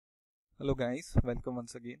Hello guys, welcome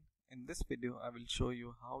once again. In this video I will show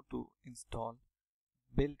you how to install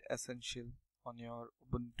Build Essential on your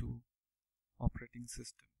Ubuntu operating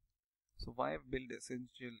system. So why Build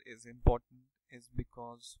Essential is important is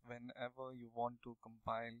because whenever you want to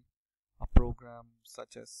compile a program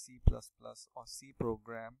such as C++ or C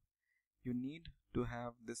program, you need to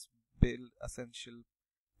have this Build Essential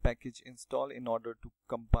package installed in order to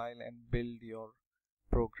compile and build your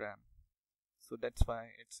program. So that's why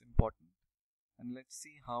it's important, and let's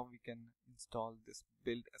see how we can install this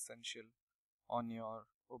Build Essential on your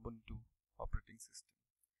Ubuntu operating system.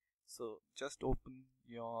 So just open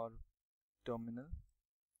your terminal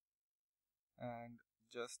and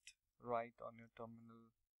just write on your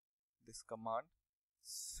terminal this command: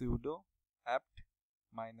 sudo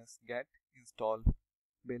apt-get install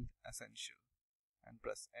Build Essential, and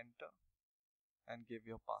press enter and give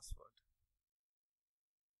your password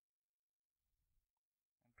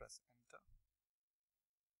and press enter,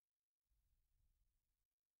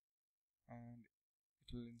 and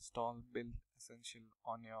it will install Build Essential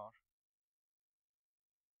on your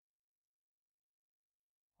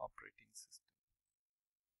operating system.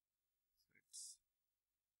 So it's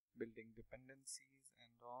building dependencies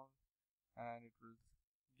and all, and it will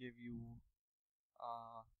give you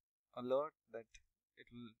alert that it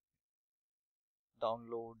will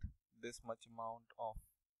download this much amount of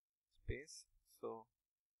space. So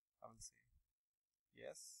I will say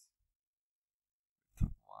yes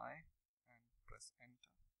with Y and press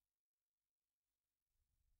enter.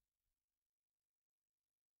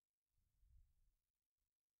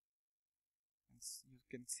 And you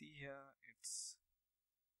can see here it's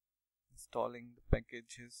installing the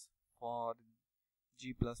packages for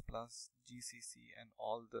G++, GCC and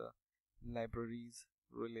all the libraries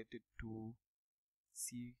related to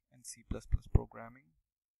C and C++ programming.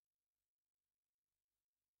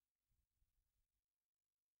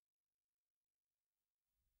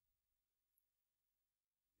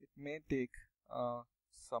 It may take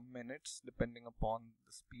some minutes depending upon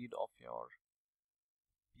the speed of your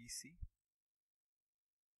PC.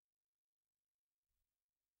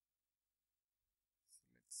 So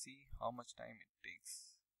let's see how much time it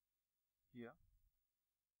takes here.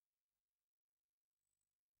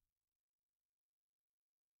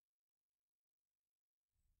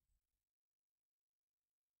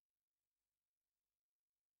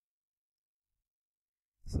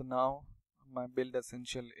 So now my Build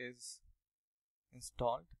Essential is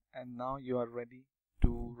installed, and now you are ready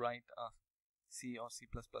to write a C or C++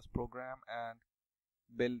 program and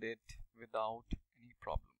build it without any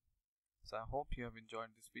problem. So I hope you have enjoyed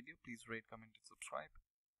this video. Please rate, comment and subscribe,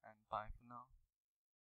 and bye for now.